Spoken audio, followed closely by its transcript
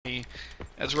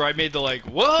That's where I made the like,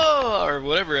 whoa, or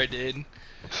whatever I did.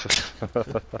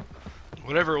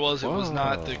 Whatever it was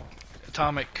not the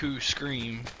atomic coup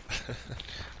scream.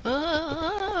 Porky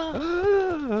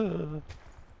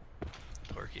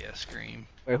ass scream.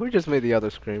 Wait, who just made the other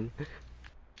scream?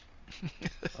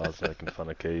 I was making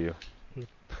fun of KU.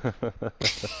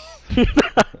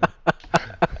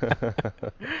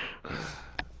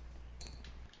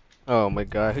 Oh my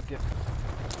god.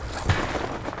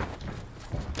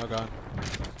 Oh god.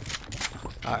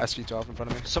 SV12 in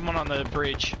front of me. Someone on the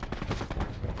bridge.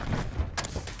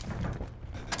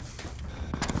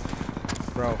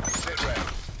 Bro. Sit rep.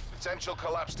 Potential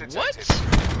collapse detected. What?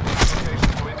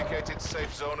 Location to indicated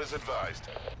safe zone is advised.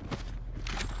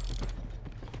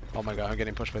 Oh my god, I'm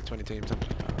getting pushed by 20 teams.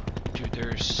 Dude,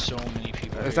 there's so many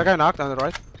people. Is that guy knocked on the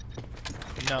right?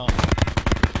 No.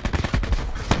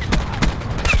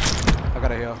 I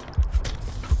gotta heal.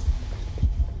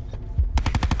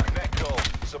 Net call.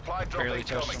 Supply drop Barely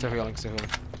incoming. touched him. Still healing, still healing.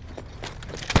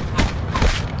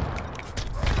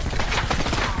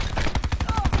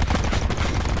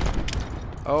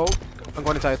 Oh, I'm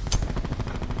going inside.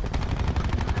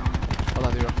 Hold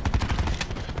on, Zero.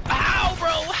 How,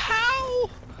 bro? How?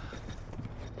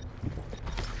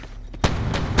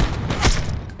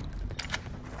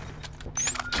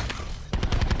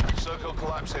 Circle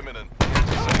collapse imminent.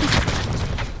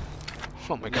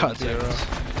 Oh my god, Zero.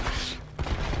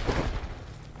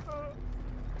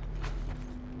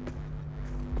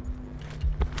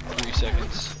 Seconds.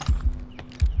 Seconds.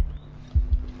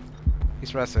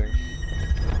 He's resting.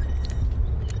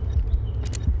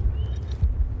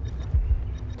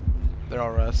 They're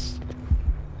all rest.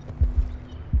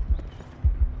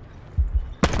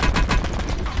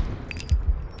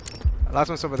 Last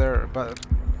one's over there, but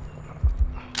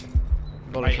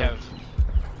I have.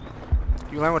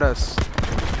 You land with us.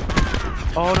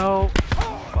 Oh no!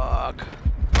 Fuck.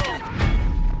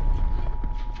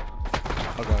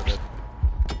 Oh god, good.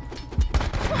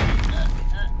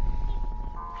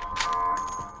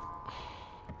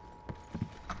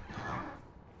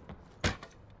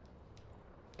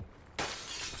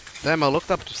 Damn, I looked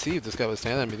up to see if this guy was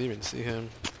standing. I didn't even see him.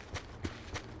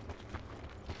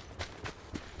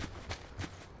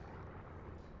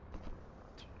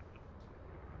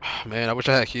 Man, I wish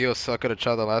I had heals so I could have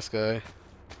shot the last guy.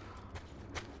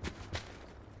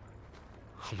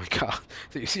 Oh my god.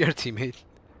 Did you see our teammate?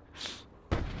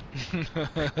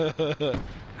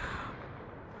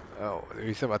 Oh,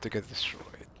 he's about to get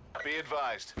destroyed. Be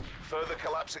advised. Further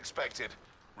collapse expected.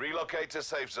 Relocate to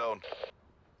safe zone.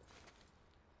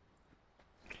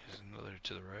 There's another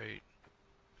to the right.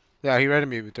 Yeah, he read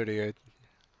me with 38.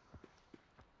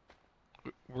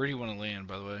 Where do you want to land,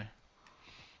 by the way?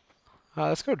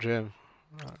 Let's go gym.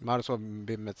 Might as well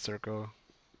be mid-circle.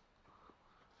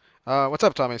 What's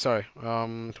up, Tommy? Sorry.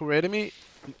 Who raided me?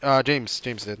 James.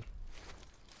 James did.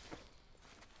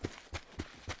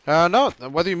 No.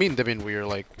 What do you mean they've been weird?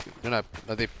 Like, they're not.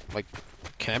 Are they like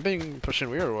camping, pushing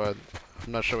weird, or what?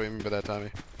 I'm not sure what you mean by that,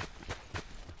 Tommy.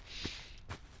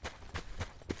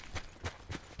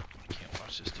 I can't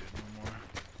watch this dude no more.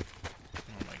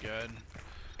 Oh my god.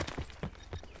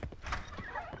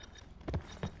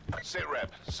 Sit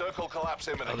rep. Circle collapse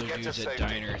imminent. Other Get to dudes at safety.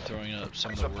 diner throwing up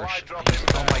some of the Supply worst. drop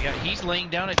inbound. Oh my god, he's laying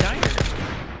down a diner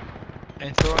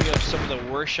and throwing up some of the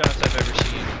worst shots I've ever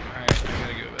seen. Alright, I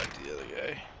gotta go back to the other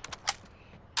guy.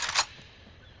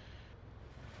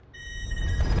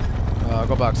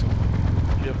 Go box.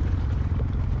 Yep.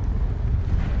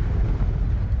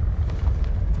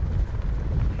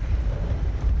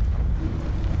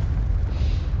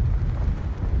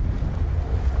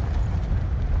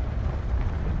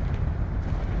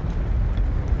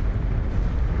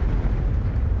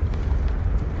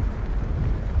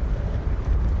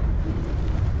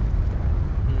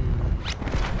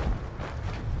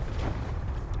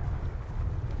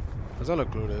 Does that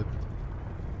look looted?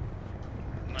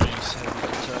 Nice, hasn't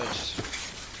been touched.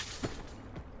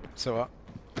 So what?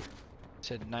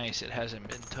 Said nice, it hasn't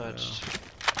been touched.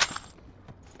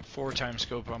 4x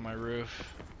scope on my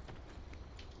roof.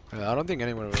 Yeah, I don't think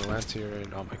anyone will land here.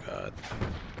 And oh my god.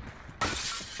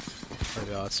 Oh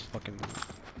yeah, it's fucking.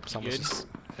 Someone's good? just.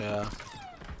 Yeah.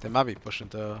 They might be pushing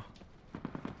though.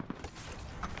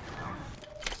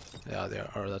 Yeah, they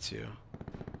are. Oh, that's you.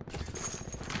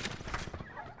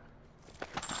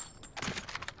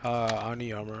 I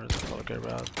need armor. That's all I care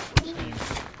about. Same.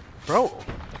 Bro!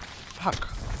 Fuck.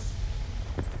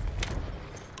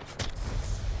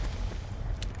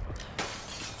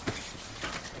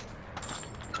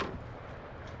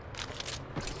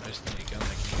 I just need a gun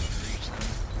that can even reach them.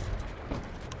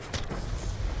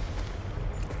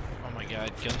 Oh my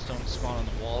god, guns don't spawn on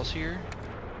the walls here?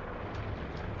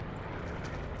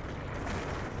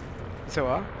 So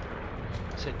what?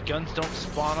 Said guns don't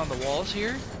spawn on the walls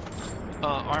here.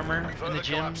 Armor in the Further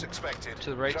gym collapse expected.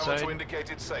 to the right Travel side. to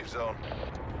indicated safe zone.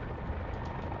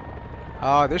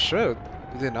 They should.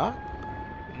 Did they not?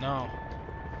 No.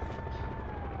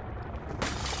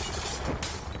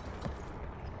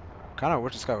 Kinda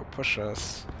wish this guy would push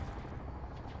us.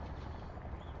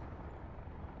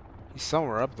 He's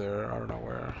somewhere up there. I don't know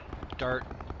where. Dart.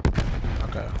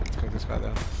 Okay, let's kick this guy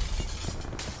then.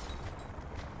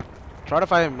 Try to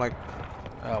find him like.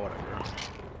 Oh, whatever.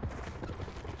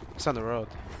 It's on the road.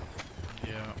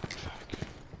 Yeah.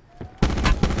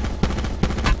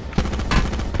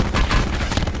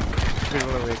 He's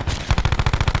really weak.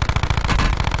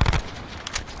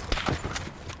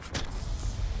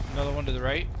 Another one to the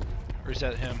right? Or is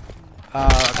that him?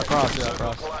 Across, yeah, Circle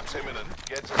across. collapse imminent.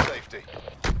 Get to safety.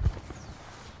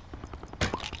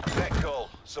 Net call.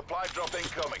 Supply drop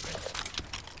incoming.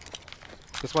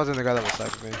 This wasn't the guy that was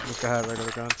sniping me. This guy had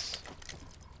regular guns.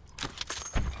 Is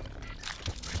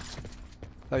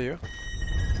that you?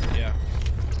 Yeah.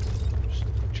 Just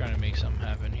trying to make something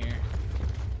happen here.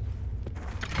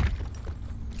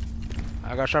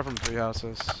 I got shot from 3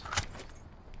 houses.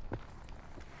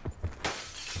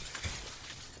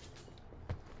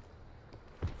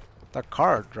 That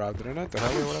car dropped, didn't it? The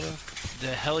heli or whatever? The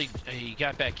heli, he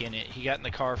got back in it. He got in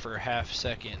the car for a half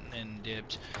second and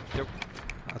dipped.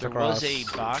 That's There across.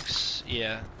 was a box,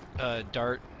 yeah,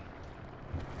 dart.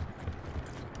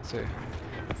 Let's see.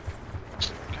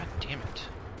 God damn it.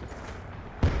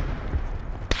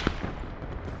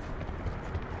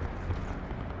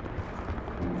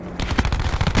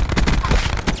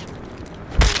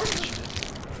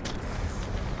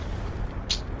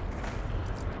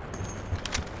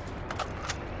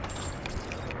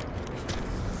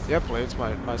 Yep, plates.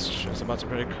 My shit's about to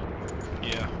break.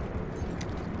 Yeah.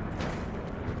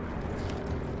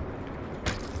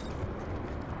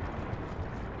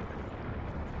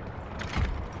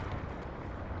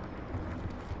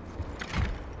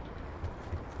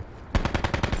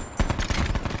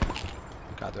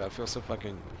 God, dude, I feel so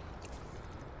fucking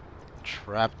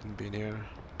trapped in being here.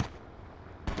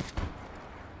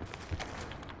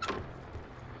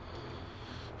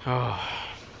 Oh.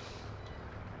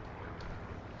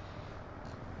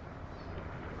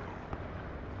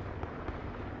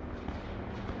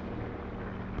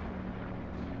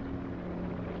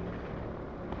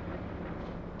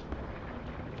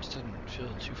 Just didn't feel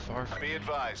too far from Be me.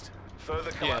 advised.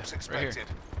 Further collapse right here.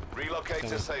 expected. Relocate to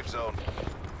Okay. safe zone.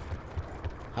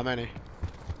 How many?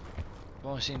 I've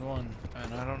only seen one,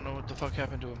 and I don't know what the fuck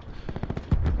happened to him.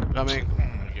 I mean, Oh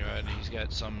my god, he's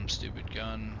got some stupid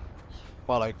gun.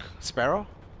 well, like Sparrow?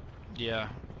 Yeah.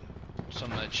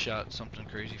 Some that shot something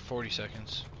crazy. 40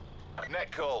 seconds.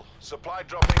 Net call. Supply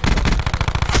drop incoming.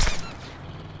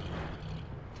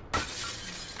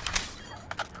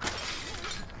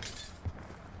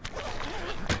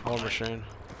 Whole machine.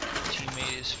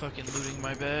 Teammate is fucking looting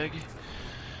my bag.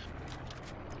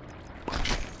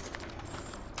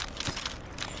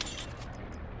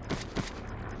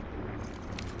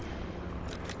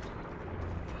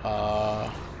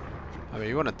 I mean,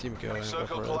 you want a team kill? Yeah, go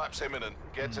Circle for it. collapse imminent.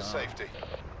 Get to No. safety.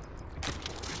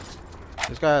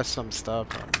 This guy has some stuff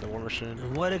on the war machine.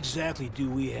 And what exactly do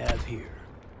we have here?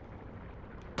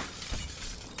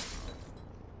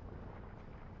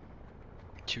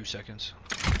 Two seconds.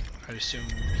 I assume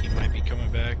he might be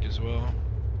coming back as well.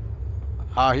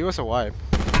 He was a wipe.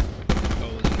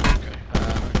 Oh, is it? Okay.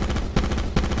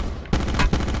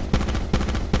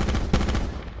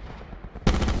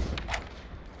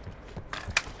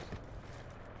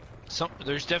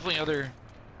 There's definitely other.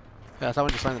 Yeah,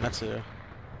 someone just landed next to you.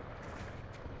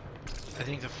 I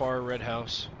think the far red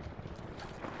house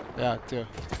Yeah, too.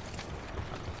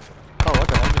 Oh, what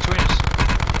the heck? between us.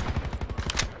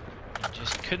 You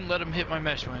just couldn't let him hit my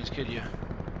mesh mines, could you?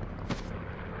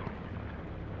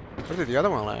 Where did the other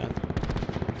one land?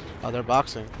 Oh, they're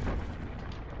boxing.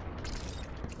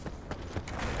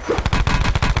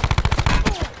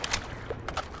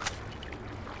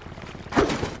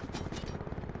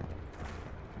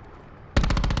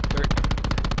 Dirt.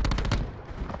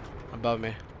 Above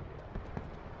me.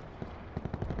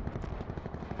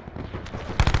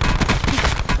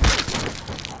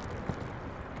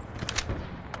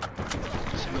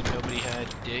 Assuming nobody had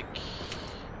dick.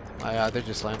 Oh, yeah, they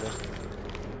just landed.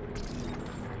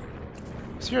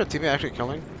 Is your teammate actually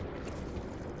killing?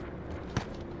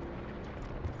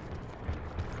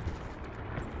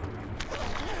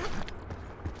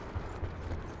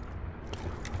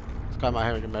 This guy might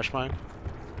have a mesh mine.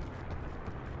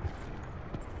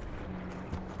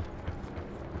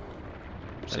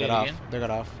 Say They it got again. off. They got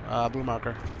off. Blue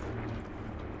marker.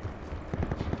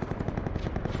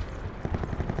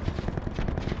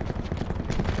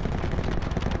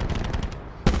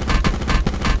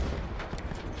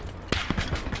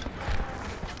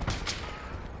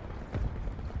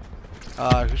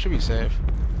 He should be safe.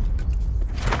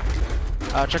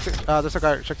 Check the, there's a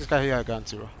guy, check this guy, he got a gun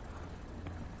too.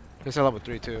 He's a level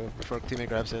 3 too, before teammate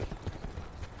grabs it.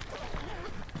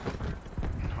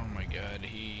 Oh my god,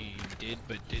 he did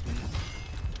but didn't.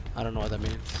 I don't know what that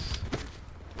means.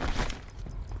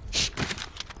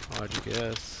 Why'd you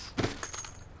guess?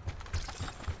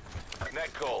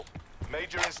 Net call.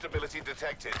 Major instability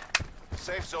detected.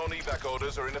 Safe zone evac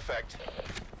orders are in effect.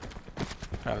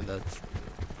 Grabbing that.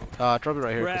 Drop it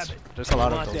right here. Grab 'Cause it. there's a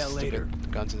lot of Want that those later.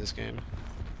 stupid guns in this game.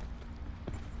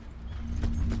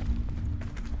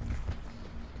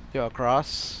 Yo,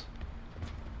 across.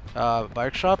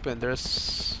 Bike shop, and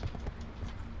there's.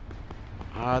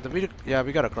 Yeah,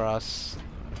 we got a cross.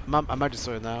 I might just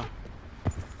do it now.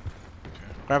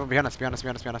 Grab him behind us, behind us,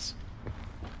 behind us, behind us.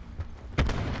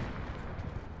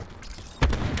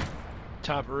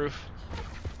 Top roof.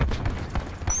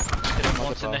 Hit him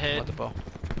once in the head. Multiple.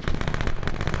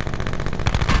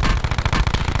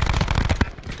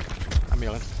 I'm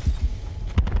healing.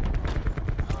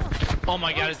 Oh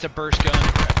my god, it's a burst gun.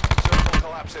 Circle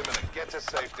collapse imminent. Get to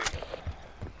safety.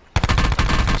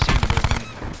 I see him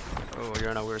moving. Oh,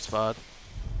 you're in a weird spot.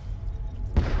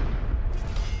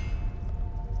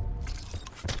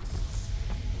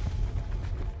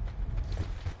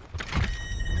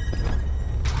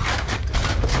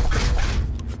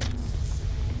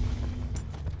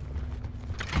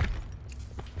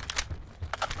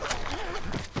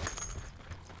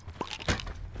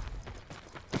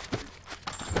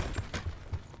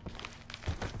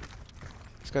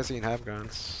 This guy's seen have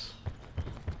guns.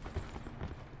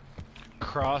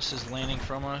 Cross is landing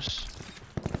from us.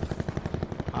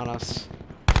 On us.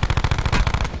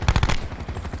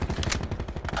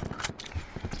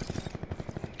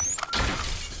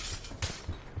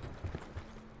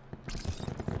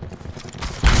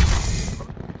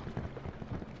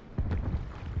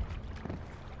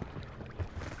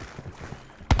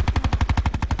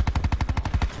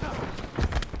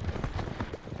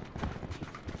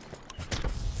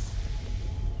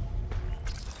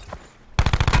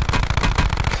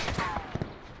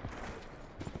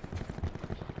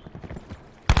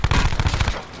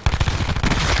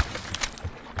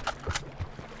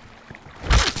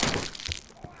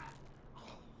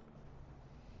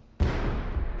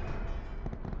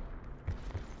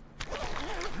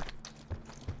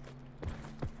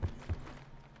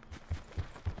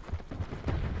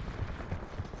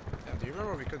 Do you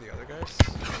remember what we killed the other guys?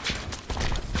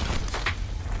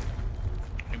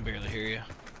 I can barely hear you.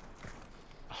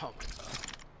 Oh my god.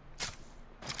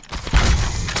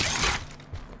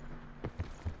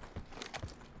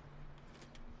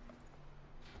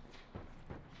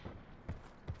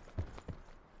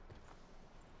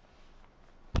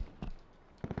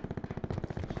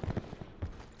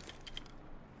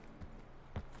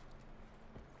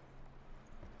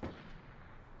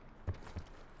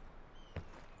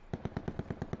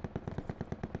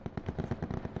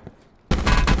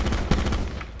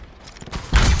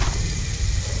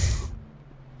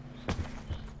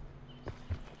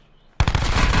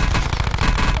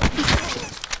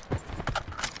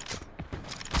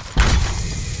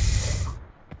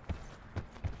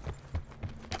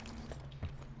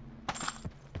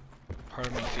 Part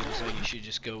of me feels like you should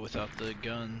just go without the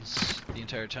guns the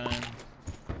entire time.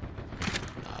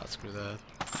 Nah, screw that.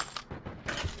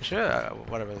 Sure,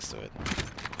 whatever, let's do it.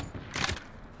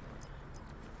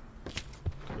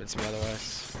 Convince me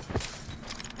otherwise.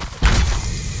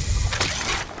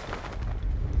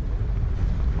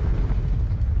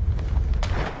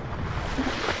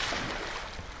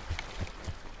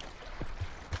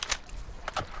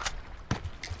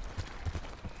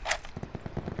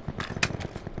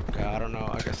 Okay, I don't know,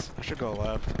 I guess I should go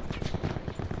left.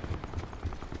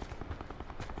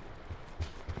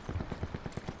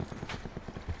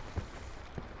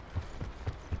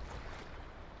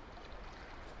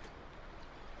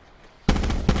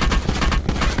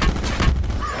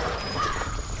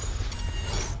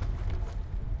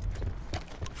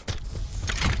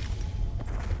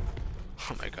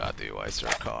 Oh my god, dude, why is there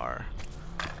a car?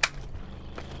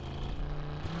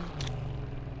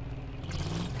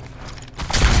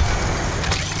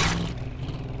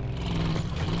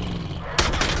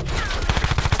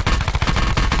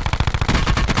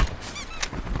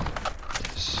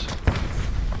 Yes.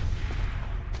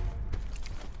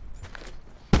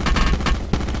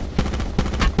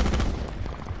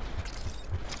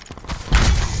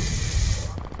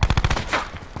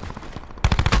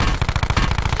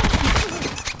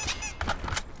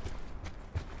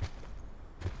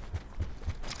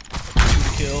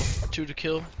 Two to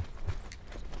kill.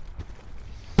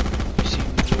 You see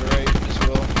him to the right as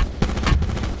well.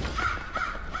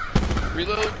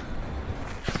 Reload.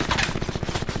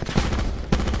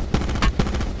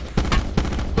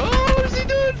 Oh, what is he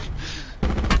doing?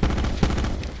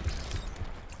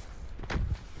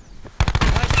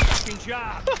 Nice fucking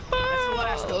job. That's the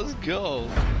last of Let's go.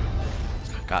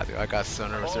 God, dude, I got so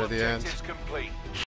nervous All at the end. objectives complete.